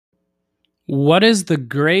What is the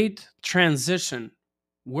great transition?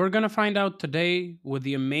 We're going to find out today with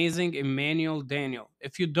the amazing Emmanuel Daniel.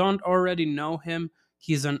 If you don't already know him,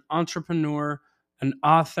 he's an entrepreneur, an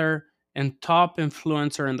author, and top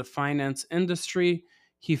influencer in the finance industry.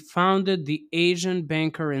 He founded the Asian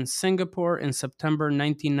Banker in Singapore in September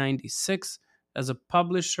 1996 as a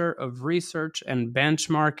publisher of research and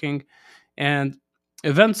benchmarking and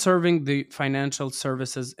events serving the financial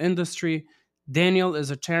services industry. Daniel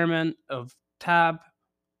is a chairman of TAB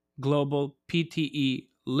Global Pte.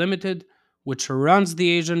 Limited, which runs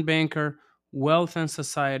the Asian Banker, Wealth and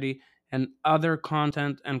Society, and other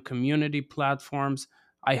content and community platforms.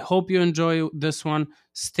 I hope you enjoy this one.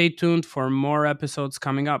 Stay tuned for more episodes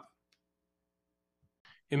coming up.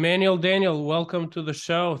 Emmanuel Daniel, welcome to the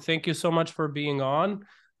show. Thank you so much for being on.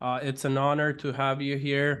 It's an honor to have you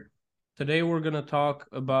here. Today, we're going to talk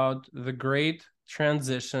about the great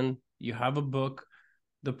transition. You have a book.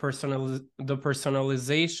 The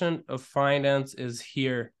personalization of finance is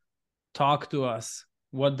here. Talk to us.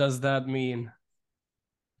 What does that mean?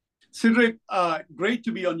 Cedric, great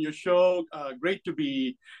to be on your show. Great to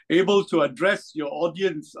be able to address your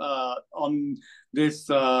audience on this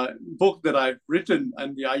book that I've written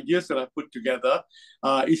and the ideas that I've put together.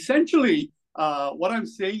 Essentially, what I'm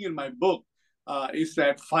saying in my book is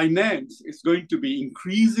that finance is going to be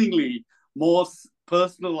increasingly more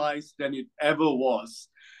personalized than it ever was.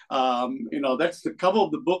 That's the cover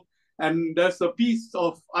of the book, and there's a piece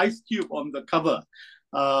of ice cube on the cover.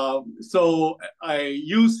 So I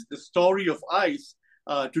use the story of ice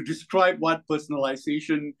to describe what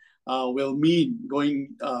personalization will mean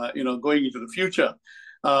going into the future.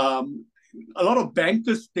 A lot of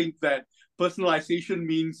bankers think that personalization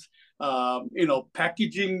means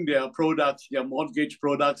packaging their products, their mortgage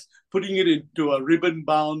products, putting it into a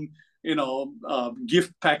ribbon-bound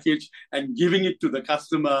gift package and giving it to the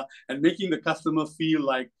customer and making the customer feel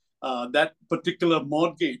like that particular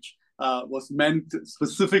mortgage was meant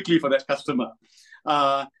specifically for that customer.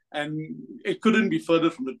 And it couldn't be further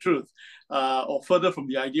from the truth or further from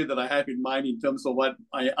the idea that I have in mind in terms of what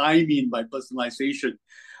I mean by personalization.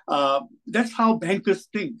 That's how bankers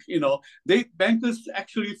think. Bankers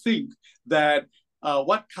actually think that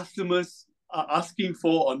what customers are asking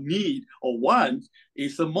for or need or want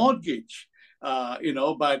is a mortgage,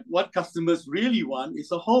 but what customers really want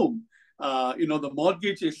is a home. The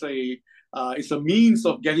mortgage is a means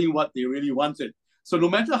of getting what they really wanted. So no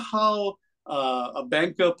matter how a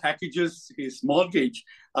banker packages his mortgage,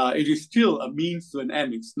 it is still a means to an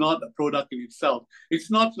end. It's not a product in itself.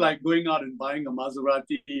 It's not like going out and buying a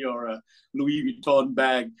Maserati or a Louis Vuitton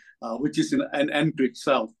bag, which is an end to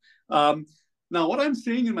itself. Now, what I'm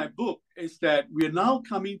saying in my book is that we are now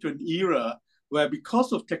coming to an era where,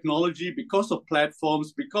 because of technology, because of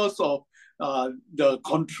platforms, because of the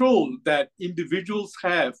control that individuals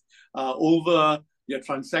have over their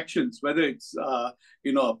transactions, whether it's a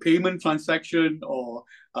payment transaction or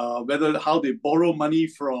whether how they borrow money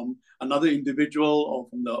from another individual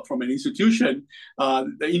or from an institution,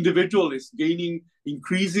 the individual is gaining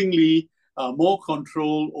increasingly more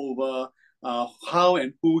control over how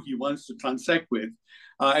and who he wants to transact with.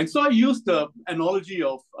 And so I used the analogy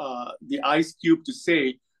of the ice cube to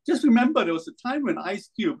say, just remember there was a time when ice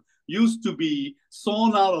cube used to be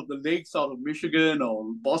sawn out of the lakes out of Michigan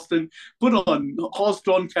or Boston, put on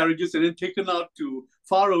horse-drawn carriages, and then taken out to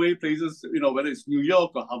faraway places, whether it's New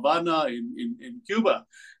York or Havana in Cuba.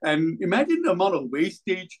 And imagine the amount of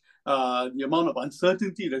wastage, the amount of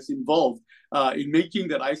uncertainty that's involved in making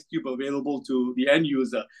that ice cube available to the end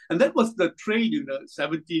user. And that was the trade in the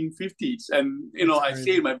 1750s. And, I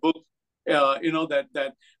say in my book,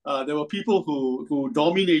 that there were people who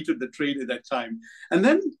dominated the trade at that time. And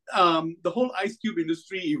then the whole ice cube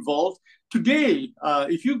industry evolved. Today,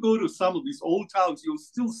 if you go to some of these old towns, you'll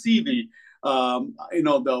still see the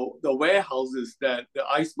warehouses that the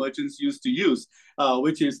ice merchants used to use,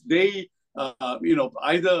 which is they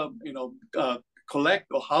either collect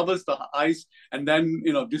or harvest the ice and then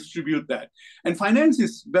distribute that. And finance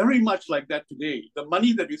is very much like that today. The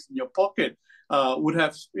money that is in your pocket would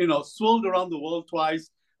have swirled around the world twice,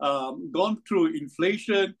 gone through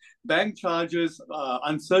inflation, bank charges,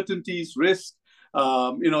 uncertainties, risk,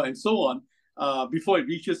 and so on, before it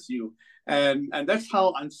reaches you. And that's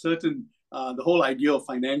how uncertain the whole idea of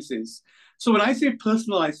finance is. So when I say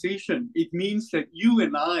personalization, it means that you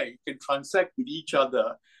and I can transact with each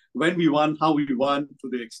other when we want, how we want, to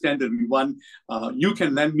the extent that we want. You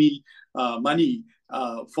can lend me money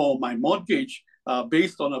for my mortgage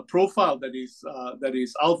based on a profile that is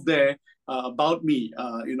out there about me.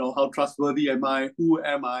 How trustworthy am I? Who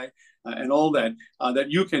am I? and all that that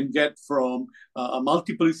you can get from a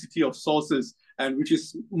multiplicity of sources, and which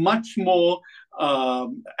is much more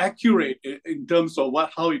accurate in terms of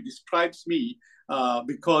how it describes me,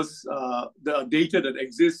 because the data that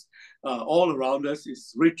exists all around us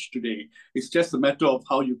is rich today. It's just a matter of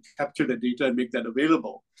how you capture the data and make that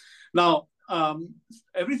available. Now,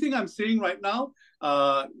 everything I'm saying right now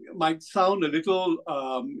might sound a little,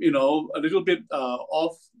 a little bit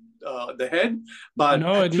off the head, but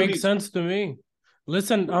No, it actually, makes sense to me.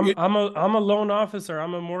 Listen, I'm a loan officer.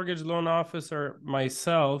 I'm a mortgage loan officer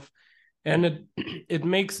myself, and it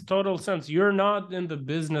makes total sense. You're not in the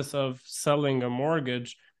business of selling a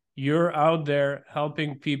mortgage. You're out there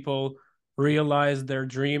helping people realize their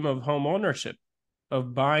dream of home ownership,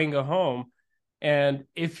 of buying a home. And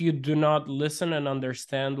if you do not listen and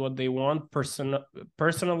understand what they want,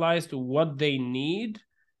 personalized to what they need,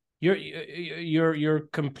 you're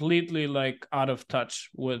completely like out of touch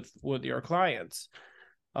with your clients.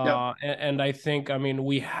 yeah. And I think, I mean,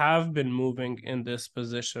 we have been moving in this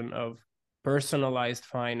position of personalized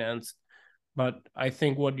finance, but I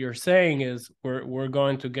think what you're saying is we're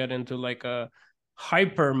going to get into like a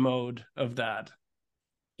hyper mode of that.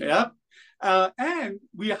 Yeah. And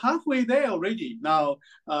we are halfway there already. Now,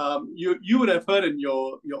 you would have heard, and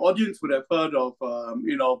your audience would have heard of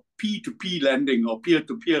P2P lending or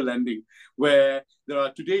peer-to-peer lending, where there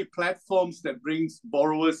are today platforms that brings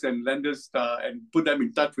borrowers and lenders and put them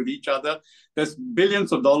in touch with each other. There's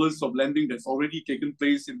billions of dollars of lending that's already taken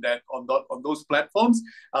place on those platforms,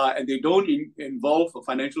 and they don't involve a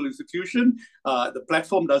financial institution. The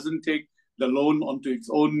platform doesn't take the loan onto its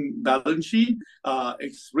own balance sheet.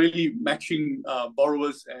 It's really matching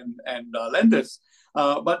borrowers and lenders.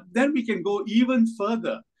 But then we can go even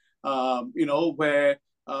further, where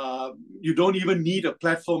you don't even need a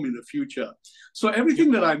platform in the future. So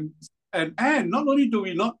everything that and not only do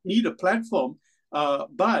we not need a platform,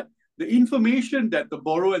 but the information that the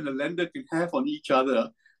borrower and the lender can have on each other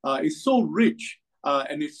is so rich,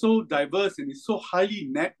 and it's so diverse, and it's so highly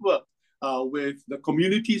networked with the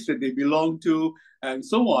communities that they belong to, and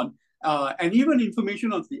so on, and even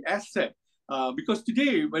information on the asset. Because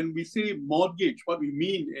today, when we say mortgage, what we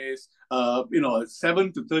mean is, a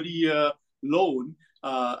 7 to 30-year loan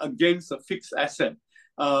against a fixed asset.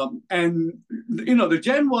 And the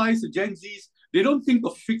Gen Ys, the Gen Zs, they don't think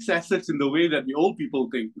of fixed assets in the way that the old people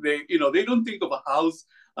think. They don't think of a house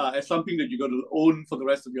as something that you're going to own for the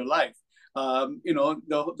rest of your life.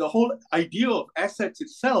 The whole idea of assets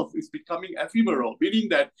itself is becoming ephemeral, meaning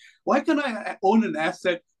that why can't I own an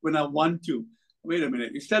asset when I want to? Wait a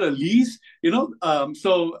minute, is that a lease?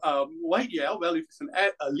 Why? Yeah, well, if it's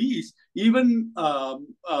a lease, even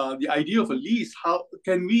the idea of a lease, how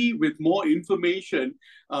can we, with more information,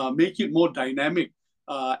 make it more dynamic?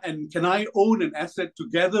 And can I own an asset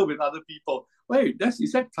together with other people? Wait,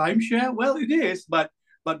 is that timeshare? Well, it is, but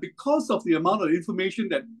because of the amount of information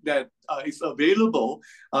that is available,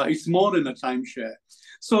 it's more than a timeshare.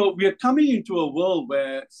 So we are coming into a world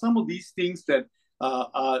where some of these things that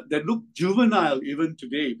look juvenile even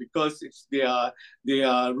today, because they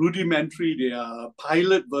are rudimentary, they are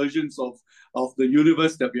pilot versions of the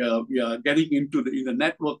universe that we are getting into in the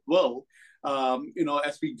network world.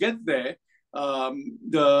 As we get there,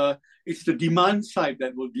 it's the demand side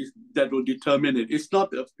that will determine it. It's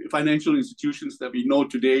not the financial institutions that we know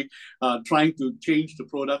today trying to change the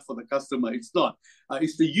product for the customer. It's not.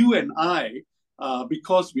 It's the you and I,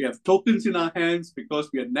 because we have tokens in our hands, because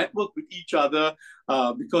we are networked with each other,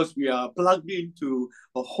 because we are plugged into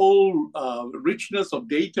a whole richness of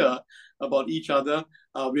data about each other.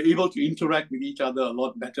 We're able to interact with each other a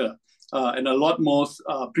lot better and a lot more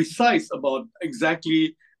precise about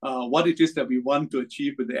exactly what it is that we want to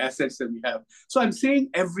achieve with the assets that we have. So I'm saying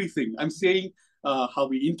everything. I'm saying how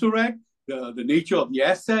we interact, the nature of the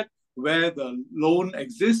asset, where the loan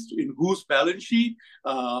exists, in whose balance sheet,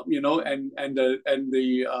 and the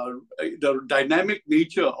dynamic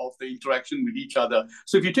nature of the interaction with each other.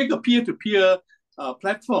 So if you take a peer-to-peer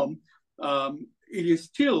platform, it is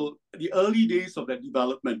still the early days of that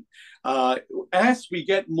development. As we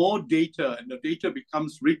get more data and the data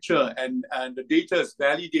becomes richer, and the data is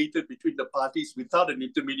validated between the parties without an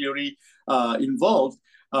intermediary involved,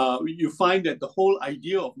 you find that the whole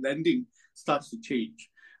idea of lending starts to change.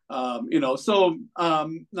 Now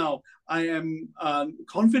I am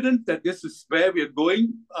confident that this is where we are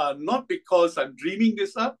going, not because I'm dreaming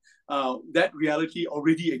this up. That reality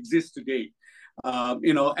already exists today.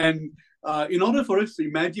 In order for us to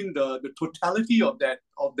imagine the totality of that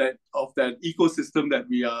ecosystem that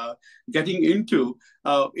we are getting into,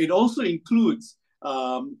 it also includes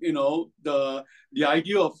the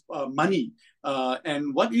idea of money.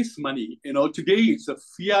 And what is money? Today it's a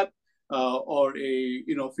fiat or a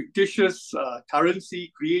fictitious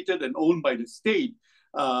currency created and owned by the state.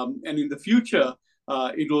 And in the future,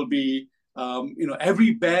 it will be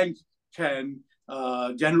every bank can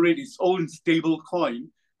generate its own stable coin,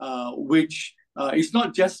 which is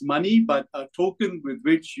not just money, but a token with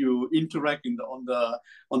which you interact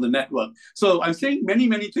on the network. So I'm saying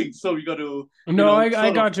many things. So we got to No,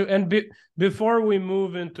 I got you. And before we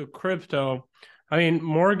move into crypto, I mean,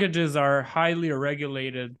 mortgages are highly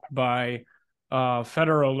regulated by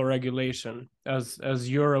federal regulation, as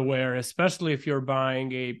you're aware, especially if you're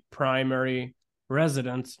buying a primary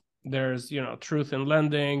residence. There's, truth in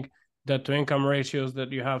lending, debt to income ratios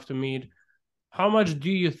that you have to meet. How much do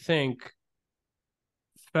you think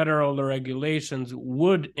federal regulations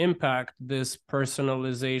would impact this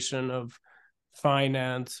personalization of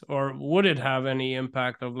finance, or would it have any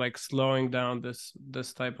impact of like slowing down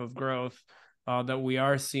this type of growth that we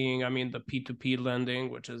are seeing? I mean, the P2P lending,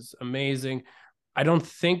 which is amazing. I don't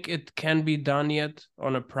think it can be done yet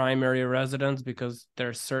on a primary residence because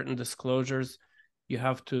there's certain disclosures you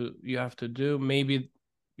have to do. Maybe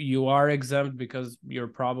you are exempt because you're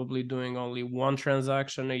probably doing only one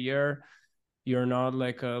transaction a year. You're not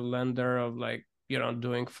like a lender of like,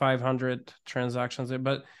 doing 500 transactions.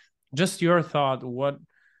 But just your thought, what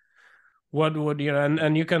would,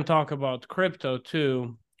 and you can talk about crypto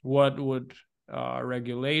too. What would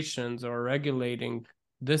regulations or regulating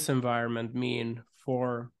this environment mean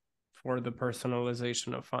for the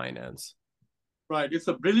personalization of finance? Right. It's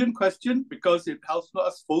a brilliant question because it helps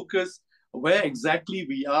us focus where exactly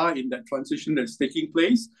we are in that transition that's taking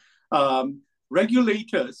place.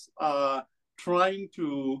 Regulators are trying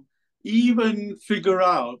to even figure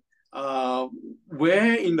out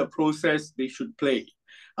where in the process they should play.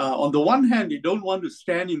 On the one hand, they don't want to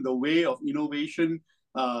stand in the way of innovation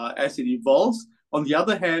as it evolves. On the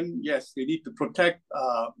other hand, yes, they need to protect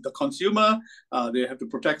the consumer. They have to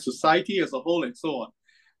protect society as a whole, and so on.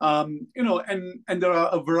 And there are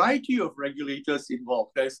a variety of regulators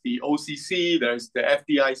involved. There's the OCC, there's the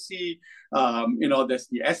FDIC, there's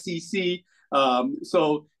the SEC.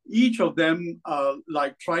 So each of them are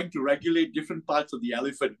like trying to regulate different parts of the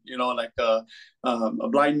elephant, like a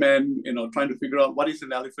blind man, trying to figure out what is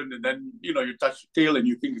an elephant, and then, you touch the tail and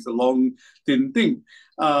you think it's a long, thin thing.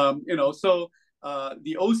 So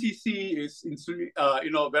the OCC is,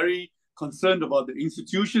 very concerned about the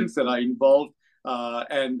institutions that are involved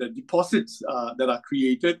and the deposits that are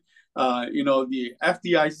created. The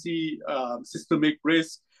FDIC, systemic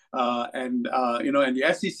risk, and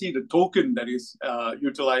the SEC, the token that is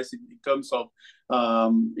utilized in terms of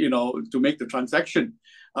to make the transaction,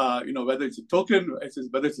 whether it's a token,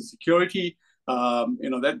 whether it's a security,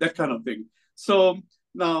 that kind of thing. So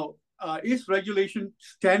now, is regulation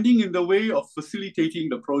standing in the way of facilitating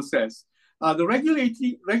the process? The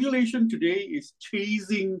regulation today is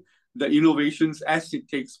chasing the innovations as it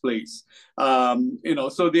takes place.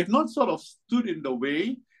 So they've not sort of stood in the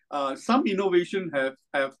way. Some innovation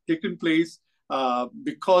have taken place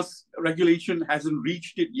because regulation hasn't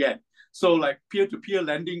reached it yet. So like peer-to-peer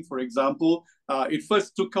lending, for example, it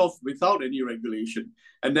first took off without any regulation.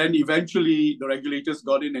 And then eventually the regulators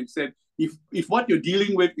got in and said, if what you're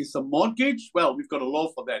dealing with is a mortgage, well, we've got a law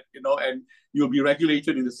for that, and you'll be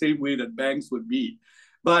regulated in the same way that banks would be.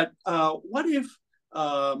 But what if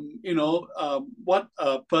what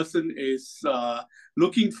a person is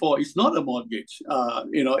looking for is not a mortgage.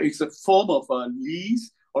 It's a form of a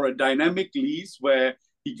lease or a dynamic lease where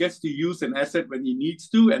he gets to use an asset when he needs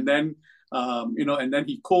to, and then and then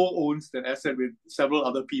he co-owns that asset with several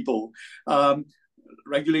other people.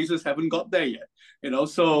 Regulators haven't got there yet.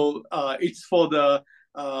 So it's for the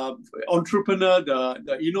entrepreneur,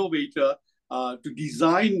 the innovator, to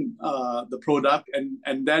design the product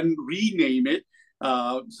and then rename it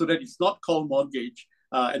so that it's not called mortgage.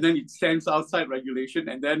 And then it stands outside regulation,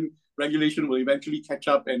 and then regulation will eventually catch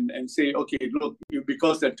up and say, okay, look,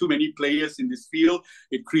 because there are too many players in this field,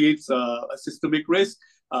 it creates a systemic risk.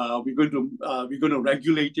 We're going to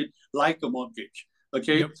regulate it like a mortgage.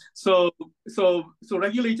 Okay, yep. So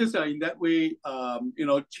regulators are in that way,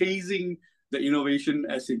 chasing the innovation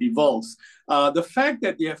as it evolves. The fact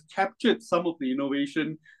that they have captured some of the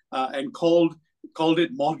innovation and called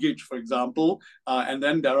it mortgage, for example, and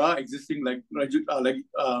then there are existing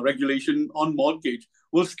regulation on mortgage,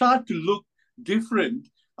 will start to look different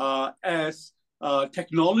as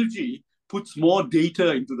technology puts more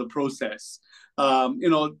data into the process.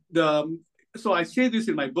 So I say this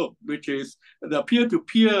in my book, which is the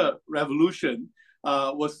peer-to-peer revolution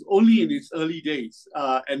was only in its early days.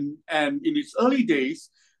 And in its early days,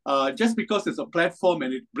 just because it's a platform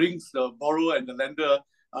and it brings the borrower and the lender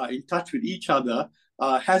in touch with each other,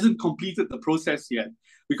 hasn't completed the process yet.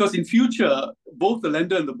 Because in future, both the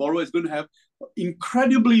lender and the borrower is going to have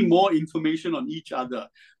incredibly more information on each other.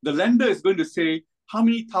 The lender is going to say, how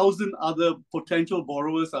many thousand other potential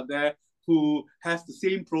borrowers are there who has the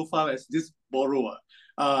same profile as this borrower?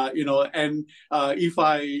 And if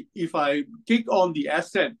I take on the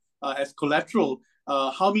asset as collateral,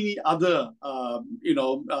 how many other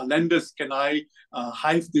lenders can I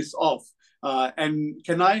hive this off? And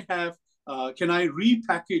can I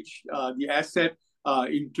repackage the asset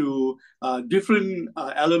into different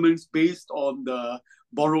elements based on the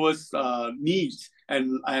borrower's needs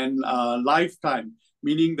and lifetime?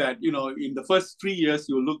 Meaning that, in the first 3 years,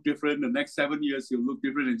 you'll look different, the next 7 years, you'll look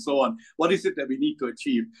different, and so on. What is it that we need to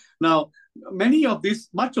achieve? Now,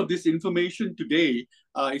 much of this information today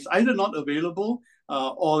is either not available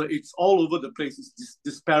or it's all over the place, it's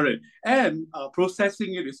disparate. And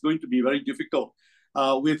processing it is going to be very difficult.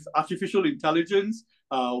 With artificial intelligence,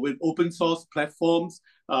 with open source platforms,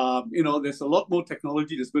 there's a lot more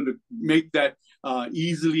technology that's going to make that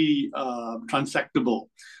easily transactable.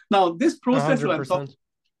 Now, this process that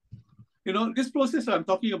I'm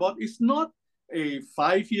talking about is not a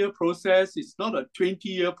 5-year process. It's not a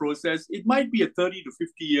 20-year process. It might be a 30 to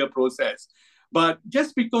 50-year process. But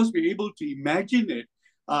just because we're able to imagine it,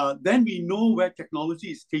 then we know where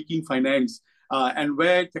technology is taking finance and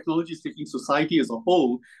where technology is taking society as a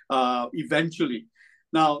whole eventually.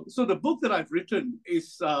 Now, so the book that I've written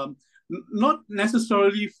is not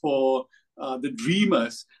necessarily for the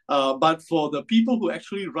dreamers, but for the people who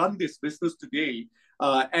actually run this business today.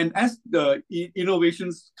 And as the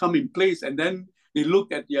innovations come in place, and then they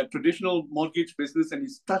look at their traditional mortgage business and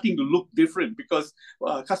it's starting to look different because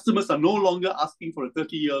customers are no longer asking for a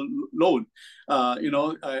 30-year loan,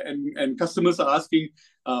 and customers are asking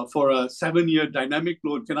for a 7-year dynamic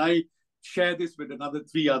loan. Can I share this with another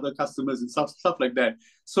 3 other customers and stuff like that?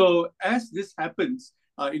 So as this happens,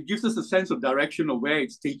 it gives us a sense of direction of where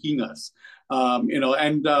it's taking us,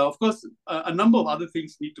 and of course, a number of other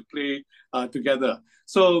things need to play together.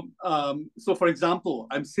 So for example,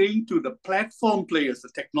 I'm saying to the platform players, the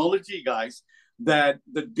technology guys, that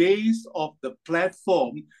the days of the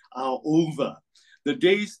platform are over. The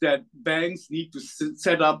days that banks need to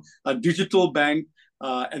set up a digital bank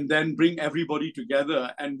and then bring everybody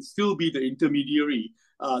together and still be the intermediary,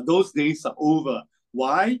 those days are over.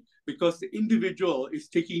 Why? Because the individual is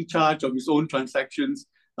taking charge of his own transactions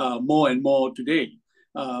more and more today.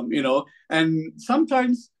 And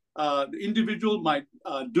sometimes the individual might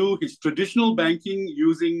do his traditional banking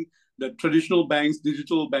using the traditional bank's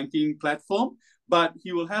digital banking platform, but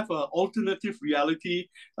he will have an alternative reality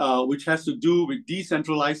which has to do with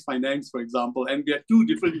decentralized finance, for example. And there are two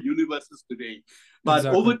different universes today. But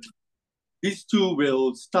over time, these two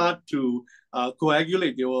will start to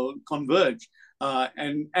coagulate, they will converge.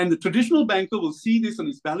 And the traditional banker will see this on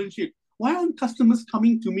his balance sheet. Why aren't customers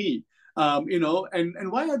coming to me?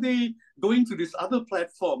 And why are they going to this other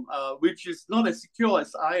platform, which is not as secure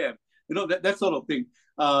as I am? That sort of thing.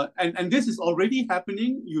 And this is already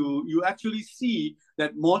happening. You actually see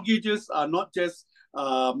that mortgages are not just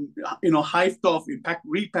hived off,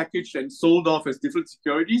 repackaged and sold off as different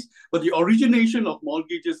securities, but the origination of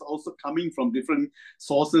mortgages also coming from different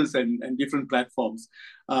sources and different platforms.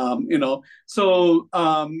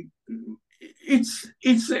 It's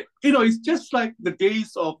just like the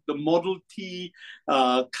days of the Model T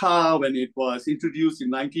car when it was introduced in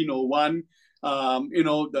 1901.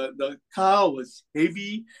 The car was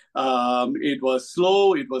heavy, it was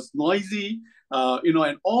slow, it was noisy,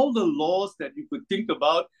 and all the laws that you could think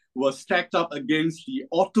about were stacked up against the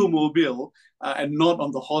automobile and not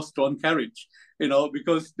on the horse-drawn carriage,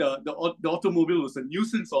 because the automobile was a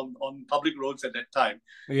nuisance on public roads at that time,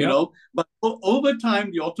 But over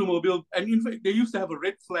time, the automobile, and in fact, they used to have a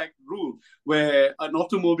red flag rule where an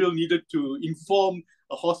automobile needed to inform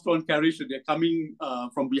a horse-drawn carriage that they're coming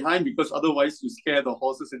from behind, because otherwise you scare the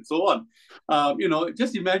horses and so on.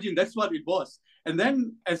 Just imagine that's what it was. And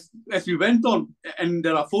then as we went on, and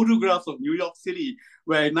there are photographs of New York City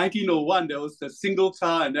where in 1901 there was a single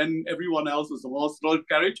car and then everyone else was a horse-drawn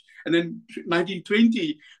carriage. And then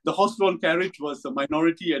 1920, the horse-drawn carriage was a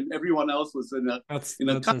minority and everyone else was in a That's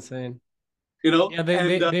car. insane. Yeah,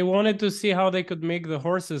 they wanted to see how they could make the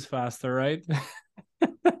horses faster, right?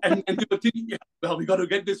 and they were thinking, well, we got to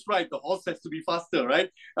get this right. The horse has to be faster, right?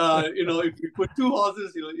 If you put 2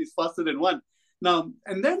 horses, it's faster than one. Now,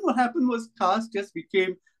 and then what happened was cars just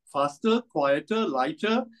became faster, quieter,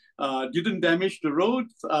 lighter, didn't damage the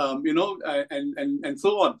roads, and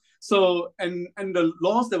so on. So, and the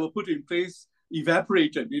laws that were put in place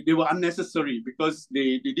evaporated. They were unnecessary because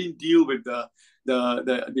they didn't deal with the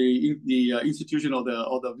institution or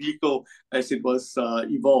the vehicle as it was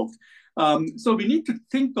evolved. So we need to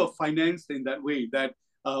think of finance in that way, that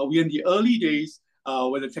we're in the early days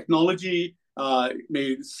where the technology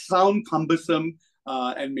may sound cumbersome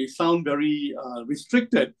and may sound very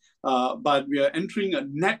restricted, but we are entering a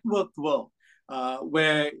networked world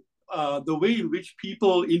where the way in which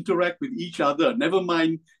people interact with each other, never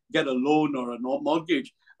mind get a loan or a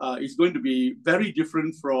mortgage, is going to be very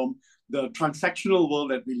different from the transactional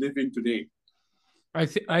world that we live in today.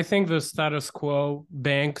 I think the status quo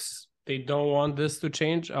banks, they don't want this to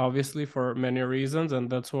change, obviously, for many reasons, and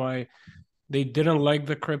that's why they didn't like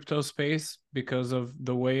the crypto space, because of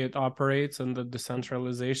the way it operates and the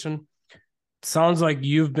decentralization. Sounds like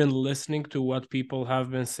you've been listening to what people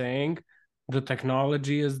have been saying. The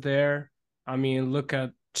technology is there. I mean, look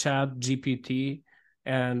at Chat GPT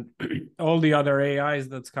and all the other AIs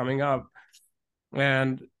that's coming up.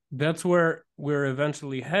 And that's where we're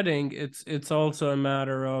eventually heading. It's also a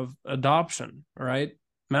matter of adoption, right?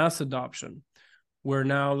 Mass adoption. We're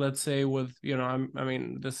now, let's say, with, I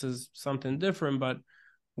mean, this is something different, but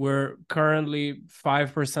we're currently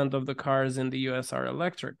 5% of the cars in the US are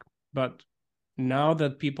electric. But now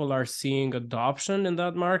that people are seeing adoption in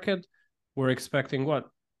that market, we're expecting what?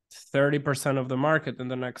 30% of the market in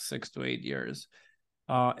the next 6 to 8 years.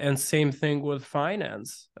 And same thing with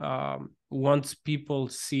finance. Once people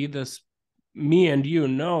see this, me and you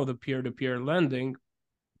know the peer-to-peer lending,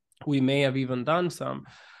 we may have even done some,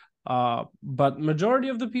 but majority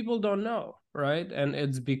of the people don't know, right? And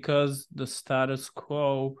it's because the status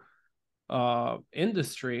quo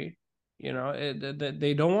industry,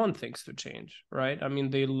 they don't want things to change, right? I mean,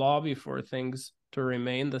 they lobby for things to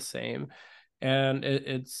remain the same, and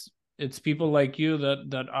it's people like you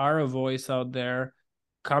that are a voice out there,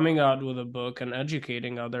 coming out with a book and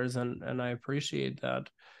educating others, and I appreciate that.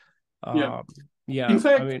 Yeah. Um, yeah, In I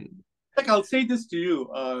fact, mean, I'll say this to you,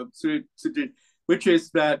 which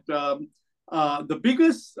is that the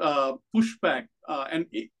biggest pushback,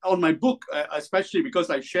 on my book, especially because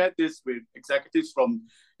I shared this with executives from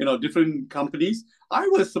different companies, I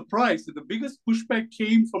was surprised that the biggest pushback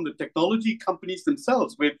came from the technology companies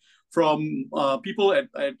themselves, from people at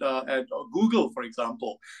Google, for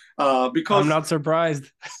example, I'm because not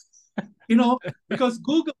surprised. because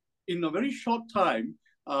Google in a very short time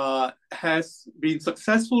has been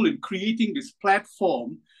successful in creating this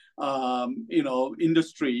platform,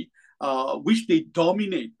 industry, which they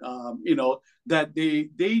dominate. That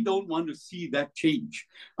they don't want to see that change.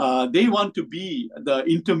 They want to be the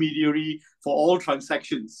intermediary for all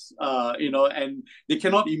transactions. And they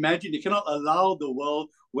cannot imagine, they cannot allow the world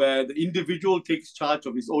where the individual takes charge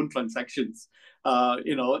of his own transactions.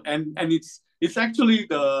 And it's actually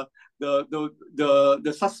the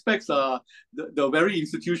suspects are the very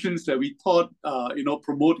institutions that we thought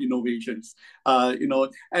promote innovations. And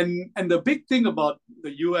the big thing about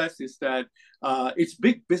the US is that it's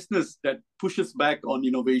big business that pushes back on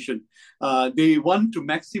innovation. They want to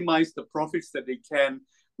maximize the profits that they can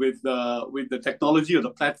with the technology or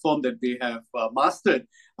the platform that they have mastered,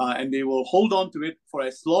 and they will hold on to it for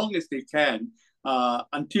as long as they can,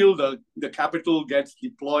 until the capital gets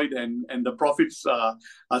deployed and the profits are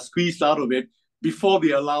squeezed out of it before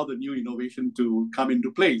they allow the new innovation to come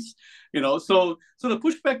into place. So the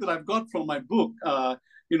pushback that I've got from my book,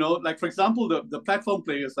 like for example, the platform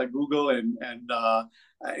players like Google and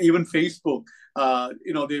even Facebook,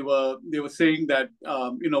 they were saying that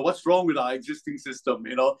what's wrong with our existing system,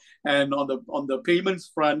 and on the payments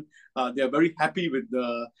front, they are very happy with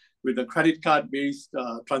the credit card based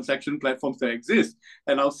transaction platforms that exist.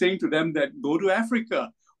 And I was saying to them that go to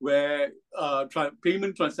Africa, where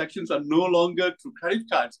payment transactions are no longer through credit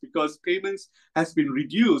cards, because payments has been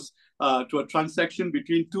reduced to a transaction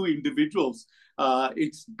between two individuals.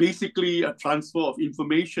 It's basically a transfer of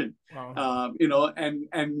information. Wow. In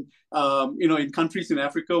countries in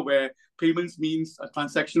Africa where payments means a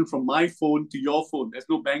transaction from my phone to your phone, there's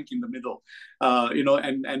no bank in the middle,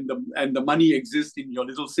 and the money exists in your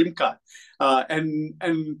little SIM card, and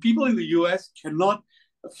people in the US cannot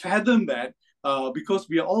fathom that, because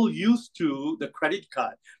we are all used to the credit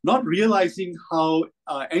card, not realizing how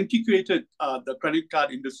antiquated the credit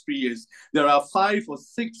card industry is. There are 5 or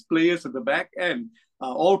 6 players at the back end,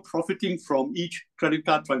 all profiting from each credit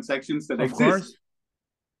card transactions that Of exist. course.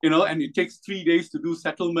 And it takes 3 days to do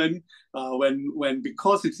settlement. When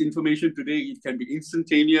because it's information today, it can be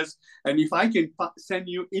instantaneous. And if I can send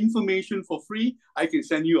you information for free, I can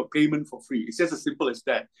send you a payment for free. It's just as simple as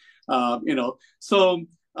that. So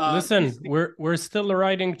Listen, we're still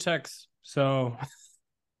writing checks, so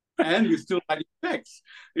and we're still writing checks,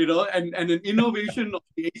 and an innovation of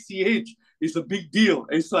the ACH is a big deal.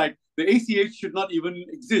 It's like the ACH should not even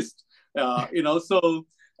exist, so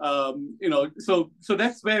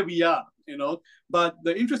that's where we are. But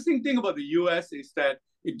the interesting thing about the US is that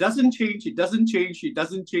it doesn't change, it doesn't change, it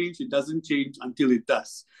doesn't change, it doesn't change until it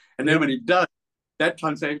does. And then Yep. when it does, that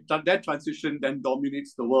transition then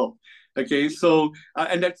dominates the world. Okay, so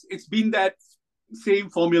and it's been that same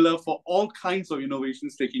formula for all kinds of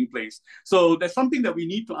innovations taking place. So there's something that we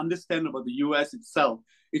need to understand about the US itself.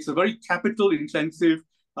 It's a very capital intensive,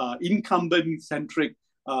 incumbent centric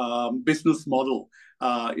business model.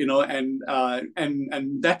 And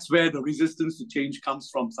that's where the resistance to change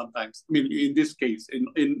comes from sometimes. I mean, in this case,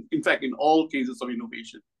 in fact, in all cases of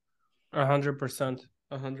innovation. 100%.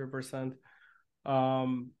 100%.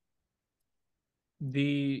 Um,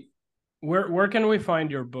 the where can we find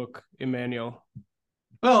your book, Emmanuel?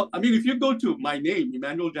 Well, I mean, if you go to my name,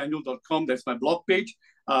 emmanueldaniel.com, that's my blog page.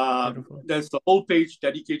 Beautiful. There's the whole page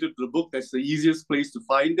dedicated to the book. That's the easiest place to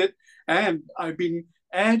find it. And I've been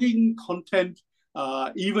adding content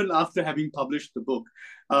even after having published the book.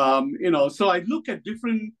 So I look at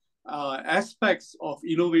different aspects of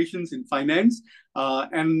innovations in finance,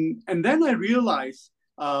 and then I realize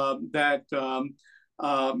that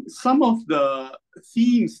some of the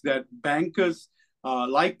themes that bankers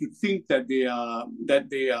like to think that they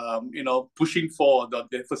are pushing for, that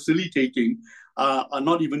they're facilitating, are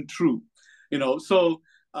not even true. So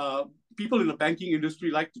people in the banking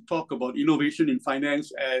industry like to talk about innovation in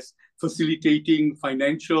finance as facilitating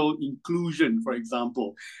financial inclusion, for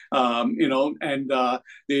example. And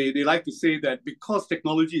they like to say that because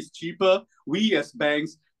technology is cheaper, we as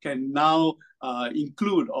banks can now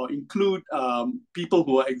include people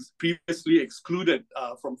who are previously excluded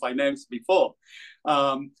from finance before.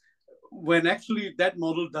 Um, when actually that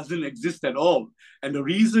model doesn't exist at all. And the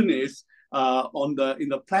reason is in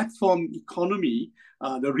the platform economy,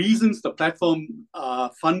 the reasons the platform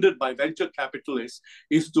funded by venture capitalists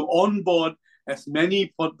is to onboard as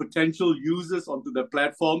many potential users onto the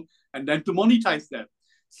platform and then to monetize them.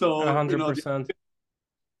 So, 100%.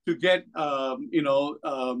 to get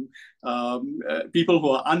people who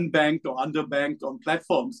are unbanked or underbanked on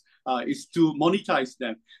platforms is to monetize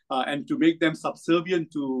them and to make them subservient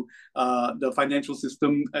to the financial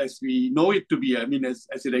system as we know it to be. I mean, as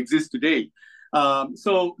it exists today.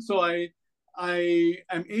 So I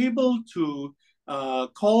am able to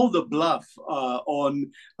call the bluff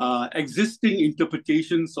on existing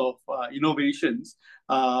interpretations of innovations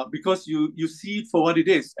because you see it for what it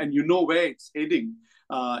is and you know where it's heading.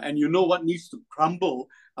 And you know what needs to crumble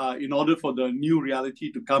in order for the new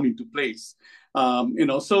reality to come into place. Like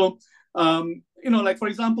for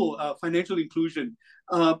example, financial inclusion.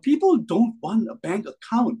 People don't want a bank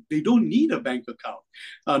account. They don't need a bank account.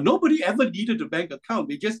 Nobody ever needed a bank account.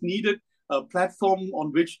 They just needed a platform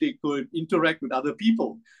on which they could interact with other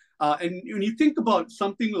people. And when you think about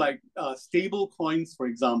something like stable coins, for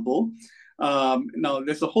example, now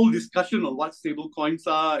there's a whole discussion on what stable coins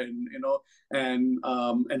are, and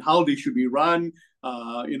how they should be run,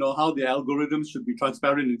 how the algorithms should be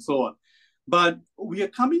transparent and so on. But we are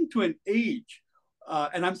coming to an age,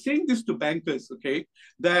 and I'm saying this to bankers, okay,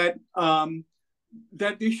 that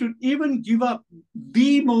they should even give up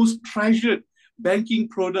the most treasured banking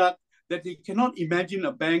product that they cannot imagine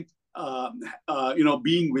a bank,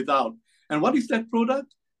 being without. And what is that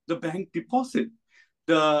product? The bank deposit,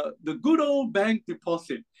 the good old bank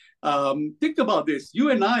deposit. Think about this. You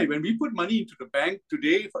and I, when we put money into the bank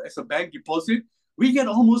today as a bank deposit, we get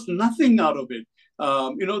almost nothing out of it.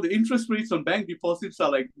 The interest rates on bank deposits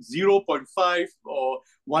are like 0.5 or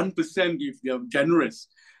 1% if they're generous.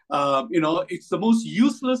 It's the most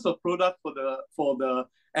useless of product for the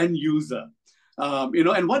end user.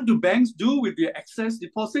 And what do banks do with their excess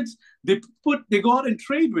deposits? They go out and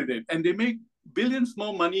trade with it, and they make billions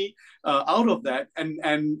more money out of that, and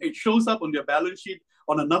it shows up on their balance sheet,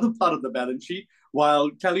 on another part of the balance sheet, while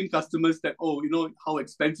telling customers that, oh, how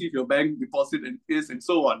expensive your bank deposit is, and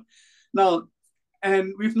so on. Now,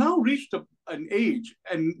 and we've now reached an age,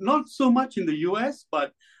 and not so much in the US,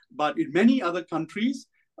 but in many other countries,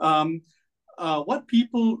 what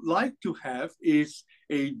people like to have is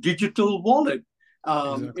a digital wallet.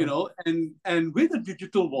 Exactly. And with a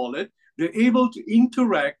digital wallet, they're able to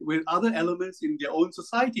interact with other elements in their own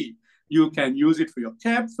society. You can use it for your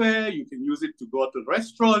cab fare. You can use it to go out to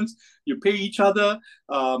restaurants. You pay each other,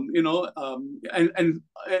 and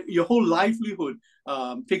your whole livelihood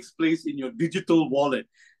takes place in your digital wallet.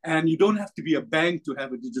 And you don't have to be a bank to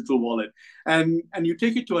have a digital wallet. And you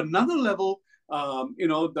take it to another level.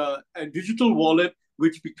 The digital wallet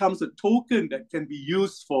which becomes a token that can be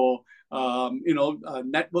used for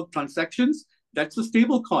network transactions, that's a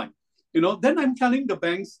stable coin. Then I'm telling the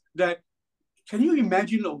banks that, can you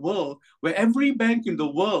imagine a world where every bank in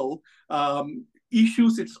the world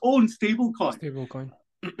issues its own stable coin, Stablecoin.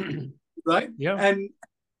 right? Yeah.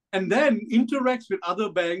 And then interacts with other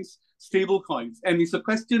banks' stable coins. And it's a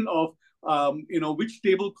question of which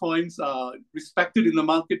stable coins are respected in the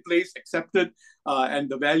marketplace, accepted, and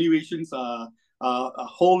the valuations are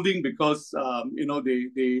holding because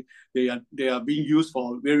they are being used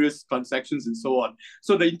for various transactions and so on.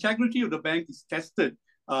 So the integrity of the bank is tested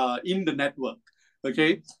in the network.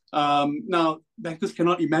 Okay. Now bankers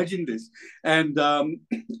cannot imagine this, and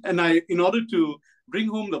in order to bring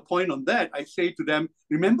home the point on that, I say to them,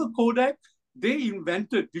 remember Kodak? They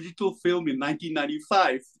invented digital film in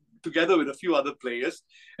 1995 together with a few other players.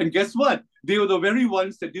 And guess what? They were the very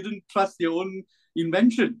ones that didn't trust their own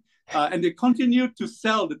invention. And they continued to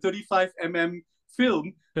sell the 35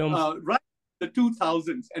 film right in the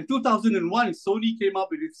 2000s. And 2001, Sony came up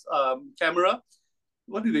with its camera.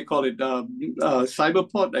 What do they call it?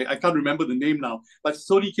 Cyberpod. I can't remember the name now. But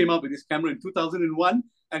Sony came up with this camera in 2001,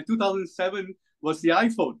 and 2007 was the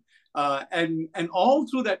iPhone. And all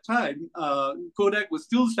through that time, Kodak was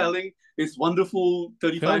still selling its wonderful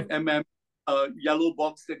 35 yellow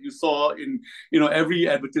box that you saw in every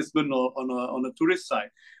advertisement or on a tourist site,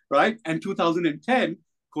 right? And 2010,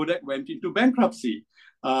 Kodak went into bankruptcy.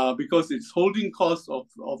 Because its holding cost of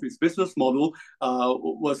its business model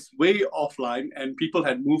was way offline, and people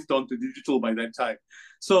had moved on to digital by that time.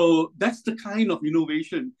 So that's the kind of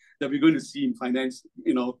innovation that we're going to see in finance,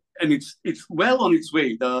 and it's well on its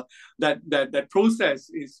way. That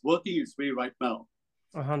process is working its way right now.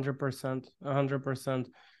 100%. 100%.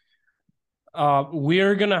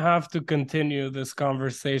 We're gonna have to continue this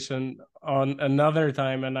conversation on another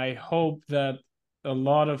time, and I hope that a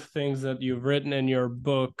lot of things that you've written in your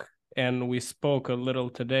book and we spoke a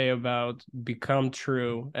little today about become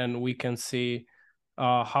true, and we can see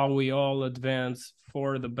how we all advance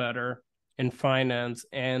for the better in finance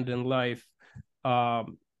and in life.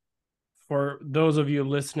 For those of you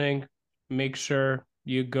listening, make sure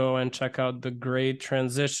you go and check out The Great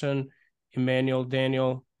Transition,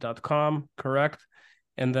 emmanueldaniel.com, correct?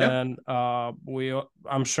 And then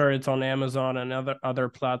I'm sure it's on Amazon and other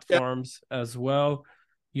platforms as well.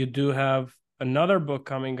 You do have another book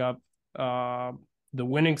coming up, The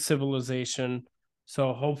Winning Civilization.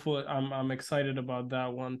 So hopefully I'm excited about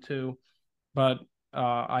that one too. But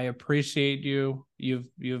I appreciate you.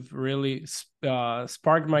 You've really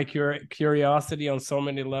sparked my curiosity on so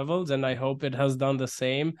many levels, and I hope it has done the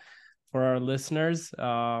same for our listeners.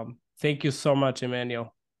 Thank you so much,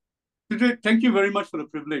 Emmanuel. Thank you very much for the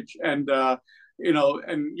privilege. And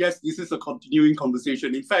and yes, this is a continuing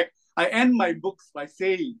conversation. In fact, I end my books by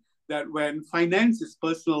saying that when finance is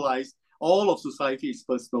personalized, all of society is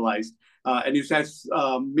personalized, and it has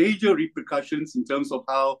major repercussions in terms of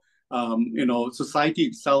how society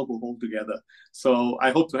itself will hold together. So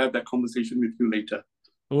I hope to have that conversation with you later.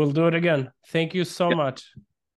 We'll do it again. Thank you so much.